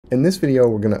In this video,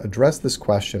 we're going to address this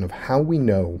question of how we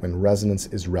know when resonance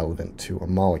is relevant to a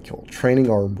molecule, training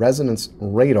our resonance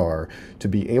radar to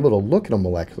be able to look at a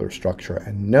molecular structure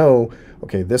and know,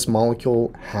 okay, this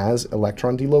molecule has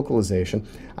electron delocalization.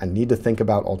 I need to think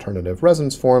about alternative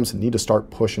resonance forms and need to start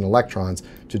pushing electrons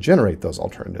to generate those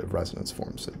alternative resonance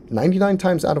forms. 99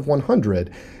 times out of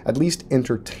 100, at least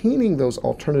entertaining those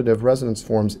alternative resonance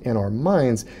forms in our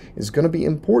minds is going to be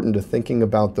important to thinking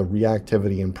about the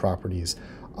reactivity and properties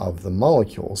of the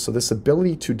molecule. So this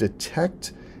ability to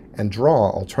detect and draw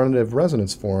alternative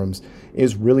resonance forms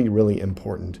is really, really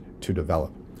important to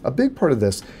develop. A big part of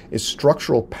this is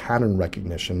structural pattern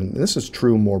recognition, and this is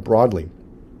true more broadly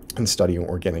in studying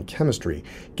organic chemistry.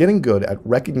 Getting good at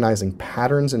recognizing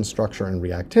patterns in structure and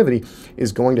reactivity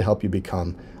is going to help you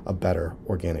become a better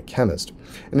organic chemist.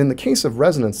 And in the case of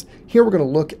resonance, here we're going to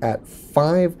look at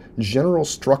 5 general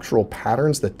structural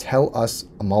patterns that tell us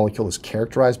a molecule is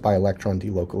characterized by electron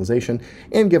delocalization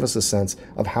and give us a sense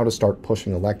of how to start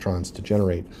pushing electrons to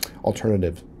generate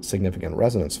alternative significant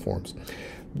resonance forms.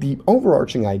 The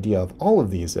overarching idea of all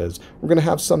of these is we're going to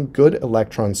have some good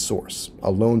electron source, a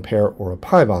lone pair or a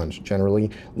pi bond, generally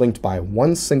linked by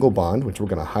one single bond, which we're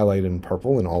going to highlight in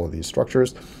purple in all of these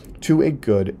structures, to a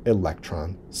good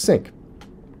electron sink.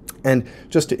 And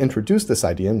just to introduce this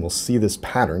idea, and we'll see this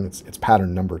pattern, it's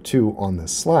pattern number 2 on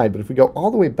this slide, but if we go all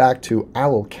the way back to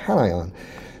allyl cation,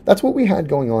 that's what we had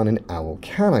going on in allyl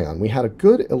cation. We had a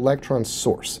good electron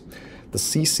source, the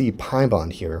CC pi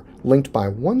bond here, linked by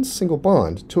one single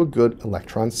bond to a good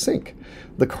electron sink,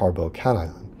 the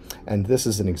carbocation. And this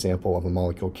is an example of a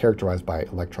molecule characterized by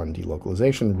electron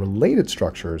delocalization. Related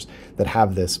structures that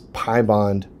have this pi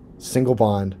bond, single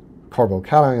bond,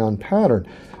 carbocation pattern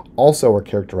also are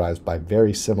characterized by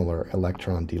very similar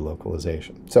electron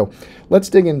delocalization. So let's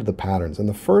dig into the patterns. And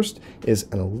the first is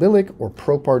an allylic or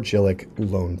propargylic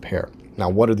lone pair. Now,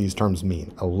 what do these terms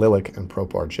mean, allylic and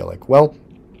propargylic? Well,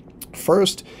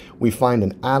 first, we find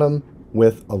an atom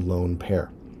with a lone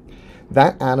pair.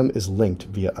 That atom is linked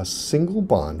via a single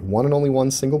bond, one and only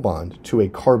one single bond, to a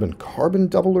carbon-carbon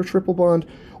double or triple bond,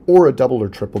 or a double or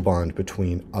triple bond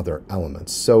between other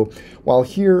elements. So while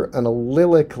here an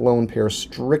allylic lone pair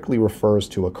strictly refers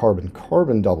to a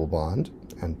carbon-carbon double bond,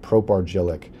 and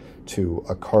propargylic to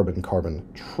a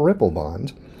carbon-carbon triple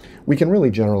bond, we can really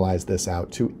generalize this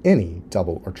out to any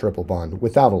double or triple bond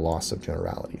without a loss of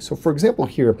generality. So for example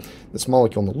here, this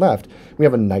molecule on the left, we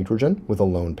have a nitrogen with a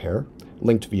lone pair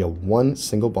linked via one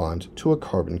single bond to a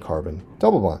carbon-carbon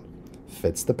double bond.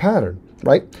 Fits the pattern,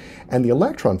 right? And the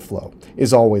electron flow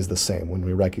is always the same when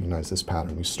we recognize this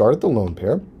pattern. We start at the lone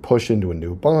pair, push into a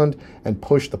new bond, and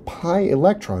push the pi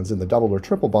electrons in the double or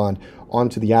triple bond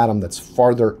onto the atom that's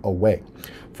farther away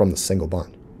from the single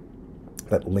bond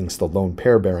that links the lone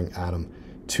pair-bearing atom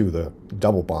to the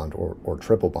double bond or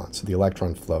triple bond. So the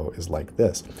electron flow is like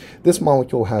this. This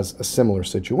molecule has a similar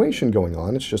situation going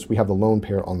on. It's just we have the lone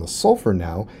pair on the sulfur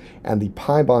now, and the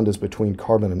pi bond is between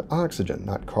carbon and oxygen,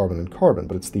 not carbon and carbon,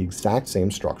 but it's the exact same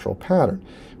structural pattern.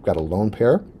 We've got a lone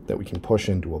pair that we can push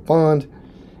into a bond,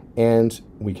 and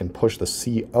we can push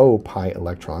the CO pi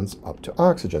electrons up to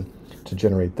oxygen to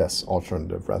generate this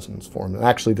alternative resonance form. And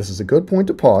actually, this is a good point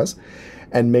to pause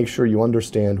and make sure you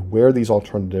understand where these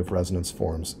alternative resonance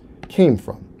forms came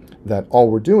from. That all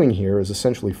we're doing here is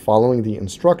essentially following the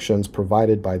instructions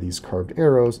provided by these curved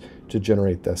arrows to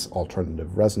generate this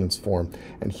alternative resonance form.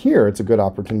 And here, it's a good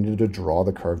opportunity to draw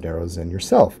the curved arrows in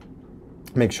yourself.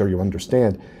 Make sure you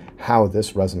understand how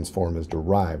this resonance form is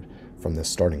derived from this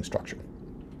starting structure.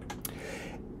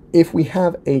 If we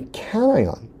have a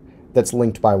cation that's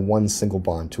linked by one single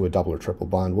bond to a double or triple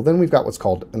bond, well, then we've got what's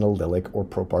called an allylic or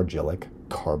propargylic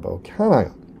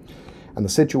carbocation. And the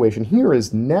situation here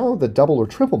is now the double or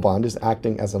triple bond is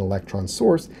acting as an electron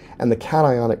source and the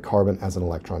cationic carbon as an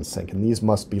electron sink. And these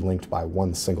must be linked by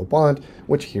one single bond,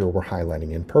 which here we're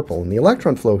highlighting in purple. And the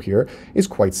electron flow here is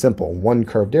quite simple. One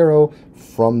curved arrow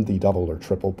from the double or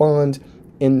triple bond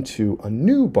into a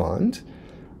new bond,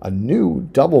 a new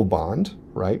double bond,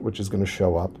 right, which is going to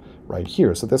show up right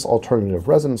here. So this alternative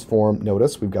resonance form,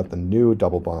 notice we've got the new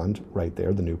double bond right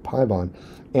there, the new pi bond,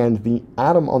 and the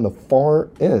atom on the far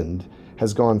end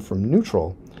has gone from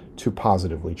neutral to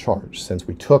positively charged, since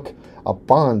we took a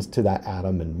bond to that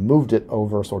atom and moved it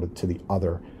over sort of to the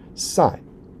other side.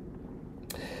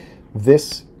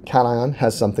 This cation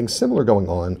has something similar going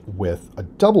on with a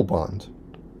double bond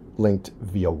linked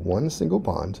via one single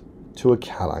bond to a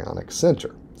cationic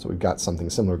center. So we've got something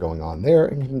similar going on there,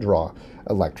 and you can draw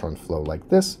electron flow like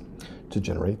this to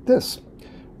generate this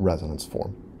resonance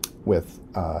form with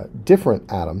a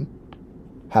different atom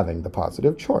having the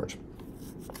positive charge.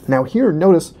 Now here,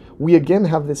 notice we again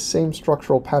have this same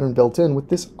structural pattern built in with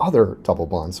this other double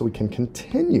bond, so we can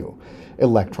continue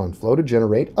electron flow to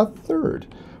generate a third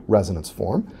resonance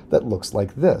form that looks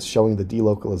like this, showing the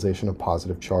delocalization of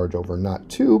positive charge over not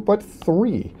 2, but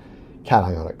 3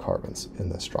 cationic carbons in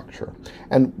this structure.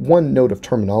 And one note of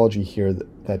terminology here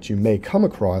that you may come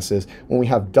across is when we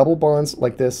have double bonds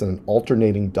like this and an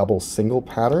alternating double single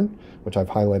pattern, which I've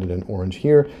highlighted in orange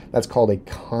here, that's called a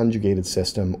conjugated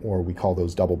system, or we call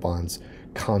those double bonds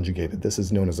conjugated. This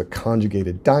is known as a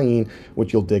conjugated diene,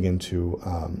 which you'll dig into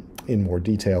in more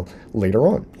detail later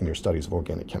on in your studies of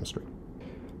organic chemistry.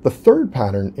 The third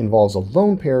pattern involves a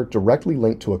lone pair directly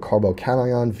linked to a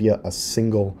carbocation via a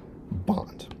single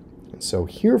bond. So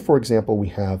here, for example, we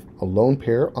have a lone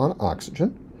pair on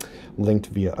oxygen linked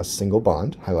via a single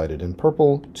bond, highlighted in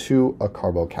purple, to a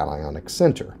carbocationic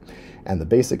center. And the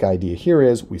basic idea here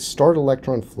is we start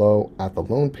electron flow at the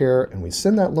lone pair, and we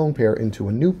send that lone pair into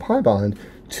a new pi bond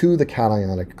to the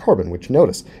cationic carbon, which,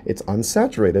 notice, it's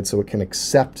unsaturated, so it can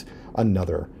accept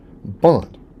another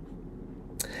bond.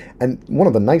 And one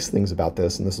of the nice things about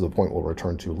this, and this is a point we'll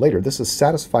return to later, this has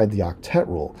satisfied the octet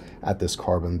rule at this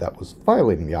carbon that was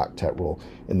violating the octet rule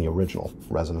in the original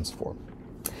resonance form.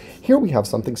 Here we have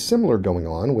something similar going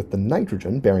on with the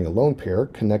nitrogen bearing a lone pair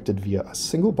connected via a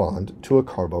single bond to a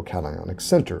carbocationic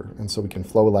center. And so we can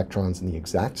flow electrons in the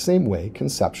exact same way,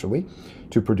 conceptually,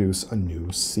 to produce a new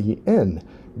CN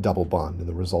double bond in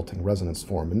the resulting resonance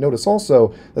form. And notice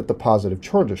also that the positive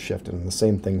charges shifted, and the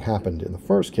same thing happened in the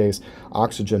first case.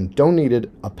 Oxygen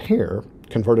donated a pair,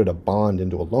 converted a bond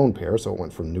into a lone pair, so it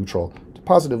went from neutral to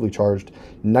positively charged.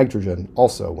 Nitrogen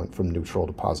also went from neutral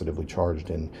to positively charged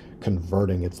in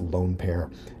converting its lone pair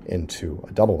into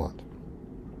a double bond.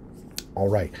 All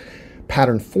right.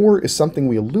 Pattern 4 is something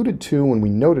we alluded to when we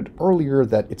noted earlier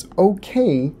that it's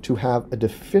okay to have a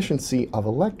deficiency of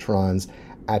electrons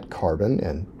at carbon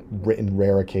and in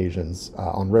rare occasions,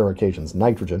 on rare occasions,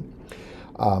 nitrogen.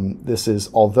 This is,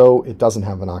 although it doesn't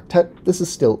have an octet, this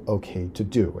is still okay to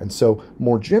do. And so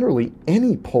more generally,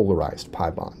 any polarized pi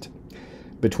bond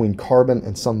between carbon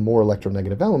and some more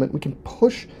electronegative element, we can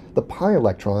push the pi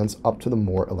electrons up to the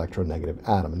more electronegative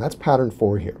atom. And that's pattern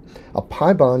 4 here. A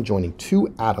pi bond joining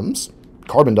two atoms,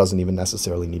 carbon doesn't even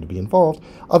necessarily need to be involved,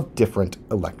 of different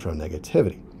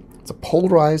electronegativity. It's a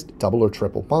polarized double or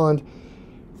triple bond,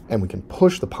 and we can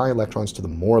push the pi electrons to the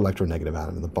more electronegative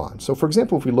atom in the bond. So for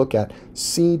example, if we look at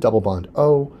C double bond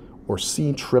O or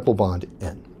C triple bond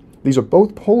N, these are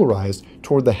both polarized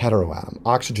toward the heteroatom.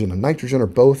 Oxygen and nitrogen are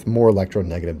both more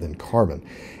electronegative than carbon.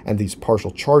 And these partial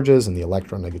charges and the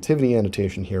electronegativity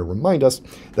annotation here remind us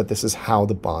that this is how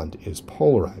the bond is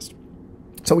polarized.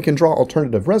 So we can draw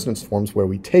alternative resonance forms where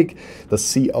we take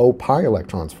the CO pi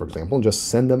electrons, for example, and just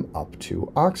send them up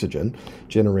to oxygen,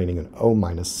 generating an O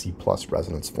minus C plus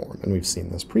resonance form. And we've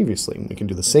seen this previously. We can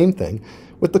do the same thing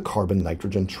with the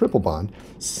carbon-nitrogen triple bond,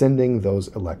 sending those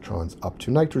electrons up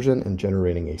to nitrogen and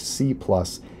generating a C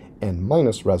plus N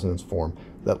minus resonance form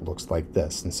that looks like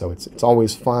this. And so it's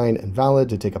always fine and valid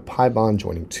to take a pi bond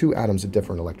joining two atoms of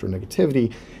different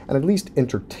electronegativity and at least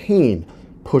entertain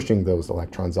pushing those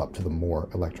electrons up to the more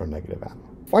electronegative atom.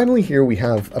 Finally, here we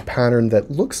have a pattern that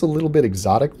looks a little bit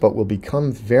exotic, but will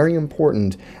become very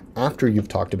important after you've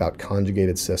talked about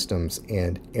conjugated systems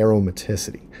and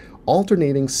aromaticity.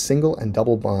 Alternating single and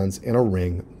double bonds in a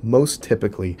ring, most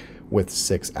typically with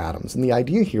 6 atoms. And the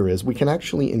idea here is we can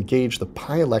actually engage the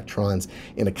pi electrons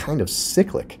in a kind of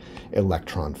cyclic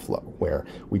electron flow, where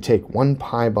we take one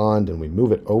pi bond and we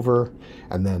move it over,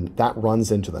 and then that runs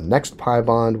into the next pi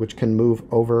bond, which can move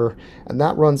over, and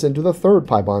that runs into the third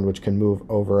pi bond, which can move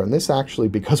over. And this actually,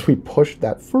 because we pushed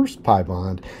that first pi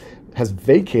bond, has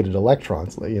vacated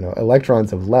electrons.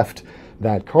 Electrons have left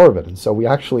that carbon. And so we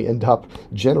actually end up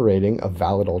generating a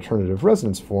valid alternative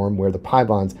resonance form where the pi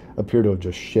bonds appear to have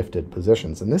just shifted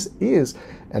positions. And this is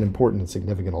an important and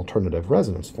significant alternative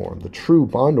resonance form. The true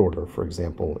bond order, for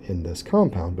example, in this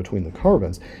compound between the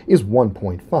carbons is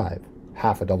 1.5,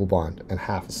 half a double bond and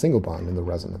half a single bond in the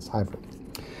resonance hybrid.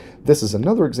 This is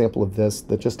another example of this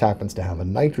that just happens to have a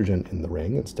nitrogen in the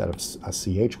ring instead of a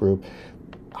CH group.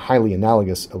 Highly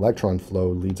analogous electron flow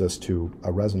leads us to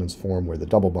a resonance form where the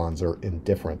double bonds are in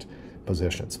different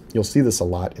positions. You'll see this a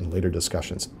lot in later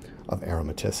discussions of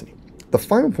aromaticity. The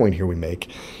final point here we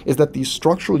make is that these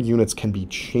structural units can be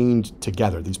chained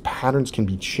together. These patterns can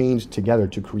be chained together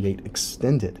to create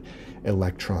extended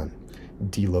electron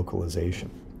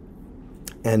delocalization.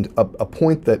 And a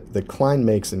point that Klein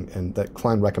makes and that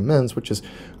Klein recommends, which is,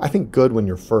 I think, good when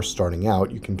you're first starting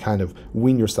out. You can kind of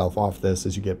wean yourself off this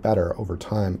as you get better over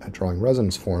time at drawing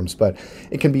resonance forms, but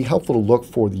it can be helpful to look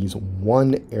for these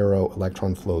one-arrow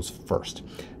electron flows first.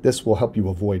 This will help you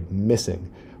avoid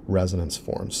missing resonance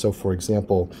forms. So for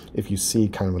example, if you see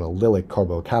kind of an allylic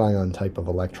carbocation type of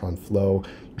electron flow,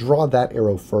 draw that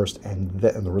arrow first and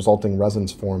the resulting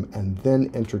resonance form, and then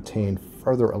entertain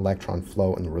further electron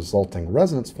flow in the resulting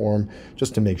resonance form,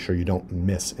 just to make sure you don't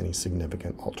miss any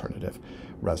significant alternative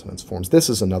resonance forms. This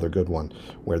is another good one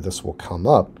where this will come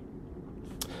up,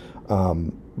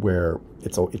 where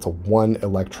it's a one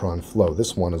electron flow.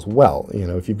 This one as well. You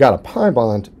know, if you've got a pi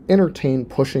bond, entertain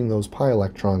pushing those pi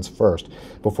electrons first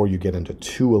before you get into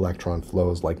two electron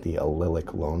flows like the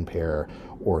allylic lone pair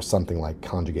or something like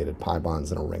conjugated pi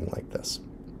bonds in a ring like this.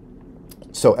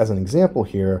 So as an example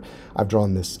here, I've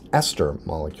drawn this ester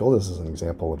molecule. This is an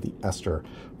example of the ester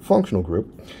functional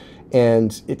group.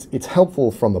 And it's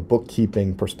helpful from a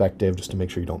bookkeeping perspective, just to make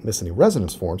sure you don't miss any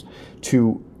resonance forms,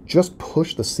 to just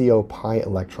push the CO pi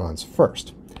electrons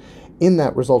first. In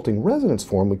that resulting resonance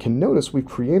form, we can notice we've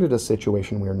created a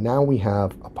situation where now we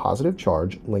have a positive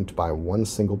charge linked by one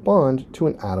single bond to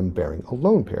an atom bearing a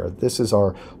lone pair. This is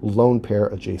our lone pair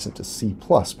adjacent to C+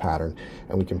 pattern,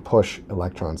 and we can push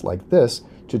electrons like this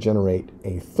to generate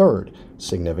a third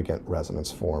significant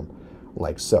resonance form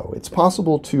like so. It's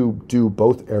possible to do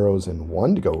both arrows in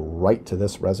one to go right to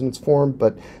this resonance form,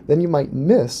 but then you might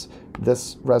miss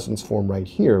this resonance form right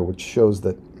here, which shows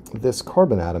that this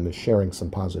carbon atom is sharing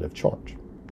some positive charge.